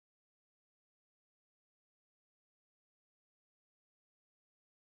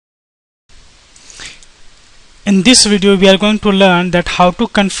In this video we are going to learn that how to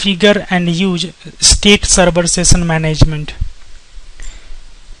configure and use state server session management.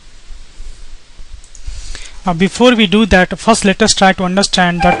 Now before we do that, first let us try to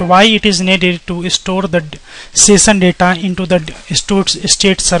understand that why it is needed to store the session data into the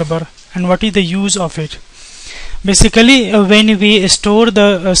state server and what is the use of it. Basically, when we store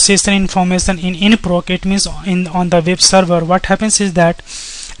the session information in inproc, it means on the web server, what happens is that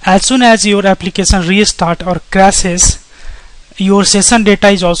as soon as your application restart or crashes, your session data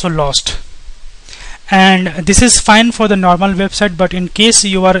is also lost. And this is fine for the normal website, but in case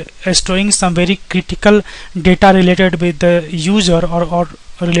you are storing some very critical data related with the user or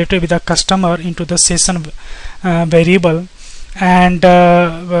related with the customer into the session variable, and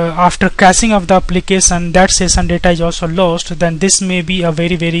after crashing of the application that session data is also lost, then this may be a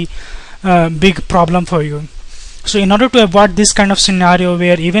very big problem for you. So in order to avoid this kind of scenario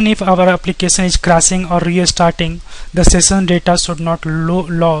where even if our application is crashing or restarting, the session data should not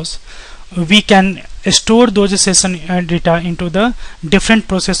lose, we can store those session data into the different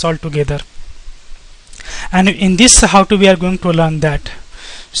process altogether. And in this how to we are going to learn that.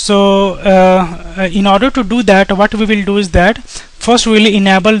 So in order to do that, what we will do is that first we will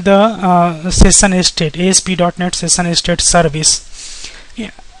enable the session state, ASP.NET Session State service,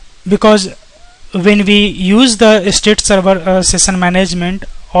 because when we use the state server session management,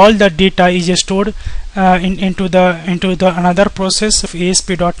 all the data is stored into the another process of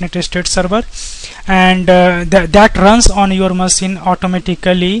ASP.NET State Server, and that runs on your machine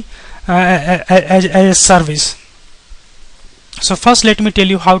automatically as a service. So first let me tell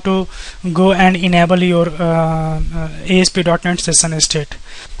you how to go and enable your ASP.NET Session State.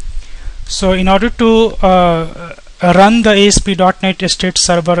 So in order to run the ASP.NET State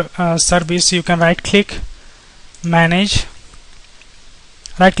Server service, you can right click, manage,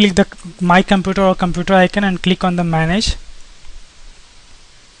 right click the my computer or computer icon and click on the manage,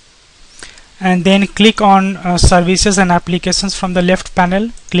 and then click on services and applications. From the left panel,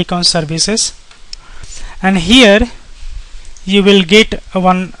 click on services, and here you will get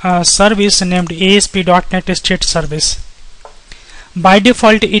one service named ASP.NET State Service. By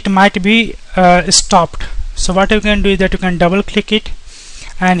default it might be stopped. So what you can do is that you can double click it,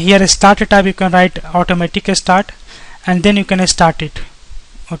 and here start tab you can write automatic start, and then you can start it.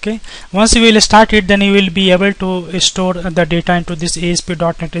 Okay, once you will start it, then you will be able to store the data into this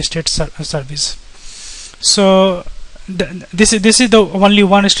ASP.NET State service. So this is the only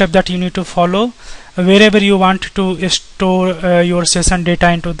one step that you need to follow wherever you want to store your session data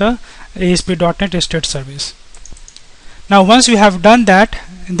into the ASP.NET State service. Now once you have done that,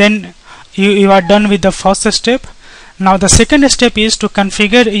 then you are done with the first step. Now the second step is to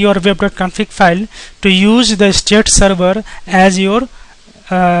configure your web.config file to use the state server as your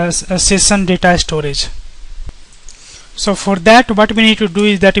session data storage. So for that, what we need to do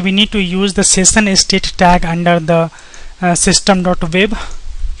is that we need to use the session state tag under the system.web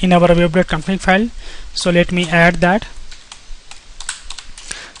in our web.config file. So let me add that.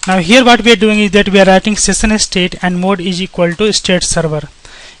 Now here what we are doing is that we are writing session state and mode is equal to state server.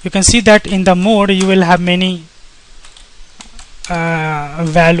 You can see that in the mode you will have many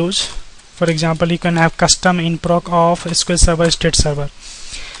values. For example, you can have custom, inproc, off, SQL Server, state server.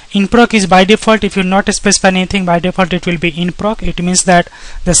 Inproc is by default. If you not specify anything, by default it will be inproc. It means that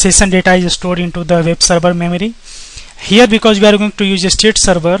the session data is stored into the web server memory. Here, because we are going to use a state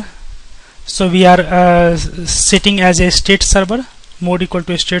server, so we are setting as a state server, mode equal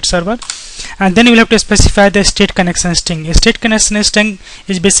to state server, and then you will have to specify the state connection string. A state connection string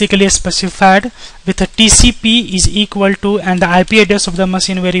is basically specified with a TCP is equal to and the IP address of the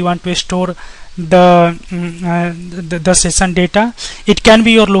machine where you want to store the session data. It can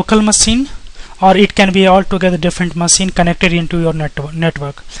be your local machine, or it can be altogether different machine connected into your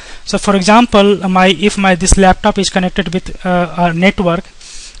network. So for example, if this laptop is connected with a network,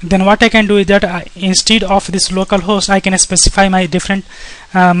 then what I can do is that instead of this local host, I can specify my different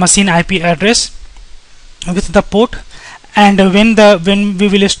machine IP address with the port, and when we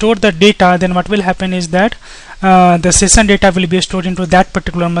will store the data, then what will happen is that the session data will be stored into that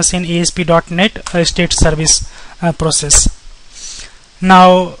particular machine ASP.NET State Service process.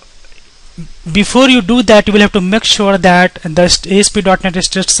 Now before you do that, you will have to make sure that the ASP.NET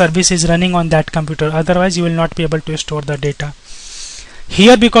State Service is running on that computer, otherwise you will not be able to store the data.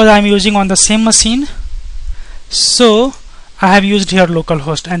 Here, because I am using on the same machine, so I have used here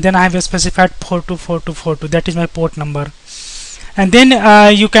localhost, and then I have specified 424242. That is my port number. And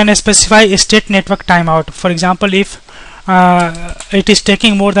then you can specify a state network timeout. For example, if it is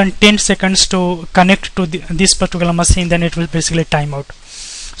taking more than 10 seconds to connect to this particular machine, then it will basically time out.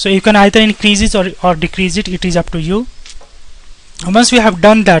 So you can either increase it or decrease it. It is up to you. Once we have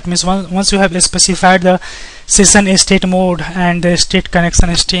done that, means once you have specified the session state mode and the state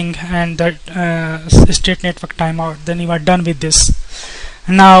connection string and the state network timeout, then you are done with this.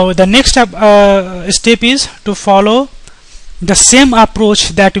 Now the next step is to follow the same approach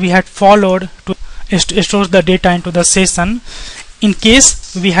that we had followed to store the data into the session in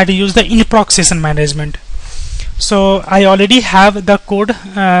case we had used the in-proc session management. So I already have the code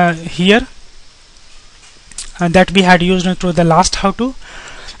here that we had used through the last how-to,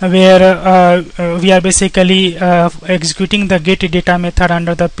 where we are basically executing the get data method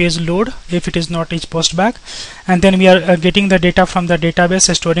under the page load if it is not each post back, and then we are getting the data from the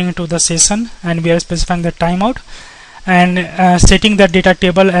database, storing into the session, and we are specifying the timeout and setting the data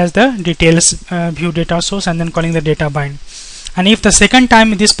table as the details view data source, and then calling the data bind. And if the second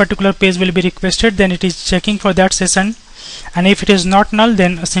time this particular page will be requested, then it is checking for that session, and if it is not null,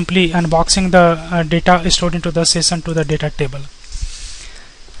 then simply unboxing the data stored into the session to the data table,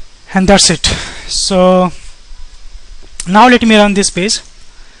 and that's it. So now let me run this page.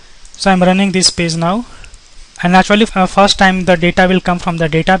 So I'm running this page now, and actually first time the data will come from the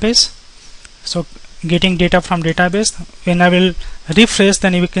database. So getting data from database. When I will refresh,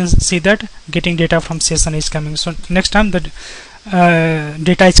 then you can see that getting data from session is coming. So next time the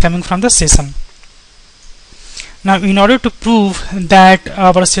data is coming from the session. Now in order to prove that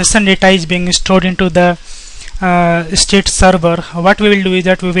our session data is being stored into the state server, what we will do is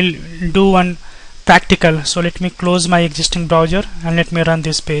that we will do one practical. So let me close my existing browser and let me run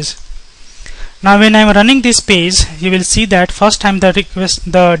this page. Now when I am running this page, you will see that first time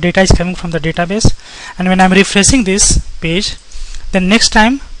the data is coming from the database, and when I am refreshing this page, then next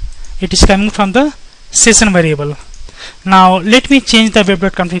time it is coming from the session variable. Now let me change the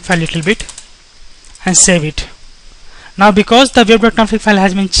web.config file a little bit and save it. Now because the web.config file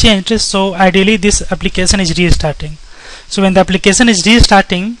has been changed, so ideally this application is restarting. So when the application is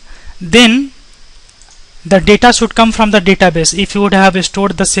restarting, then the data should come from the database if you would have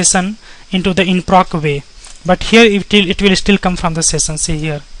stored the session into the in-proc way, but here it will still come from the session. See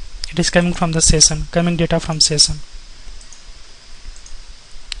here, it is coming from the session, coming data from session.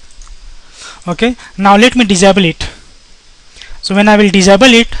 Okay, now let me disable it. So when I will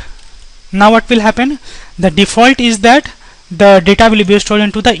disable it, now what will happen? The default is that the data will be stored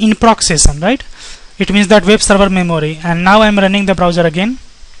into the in-proc session, right? It means that web server memory. And now I am running the browser again.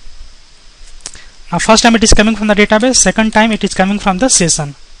 Now first time it is coming from the database, second time it is coming from the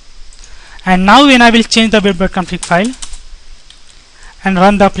session. And now when I will change the web.config file and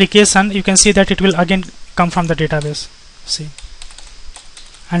run the application, you can see that it will again come from the database. See,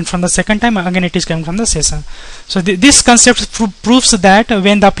 and from the second time again it is coming from the session. So this concept proves that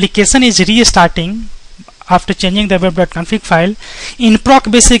when the application is restarting after changing the web.config file, in-proc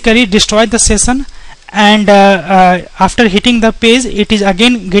basically destroy the session, and after hitting the page, it is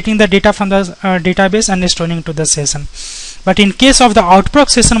again getting the data from the database and storing to the session. But in case of the out-proc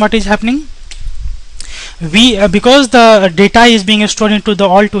session, what is happening? We because the data is being stored into the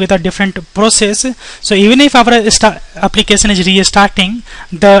altogether different process, so even if our application is restarting,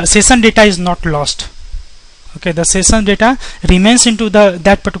 the session data is not lost. Okay, the session data remains into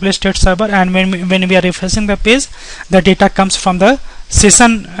that particular state server, and when we are refreshing the page, the data comes from the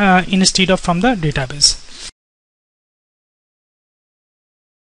session instead of from the database.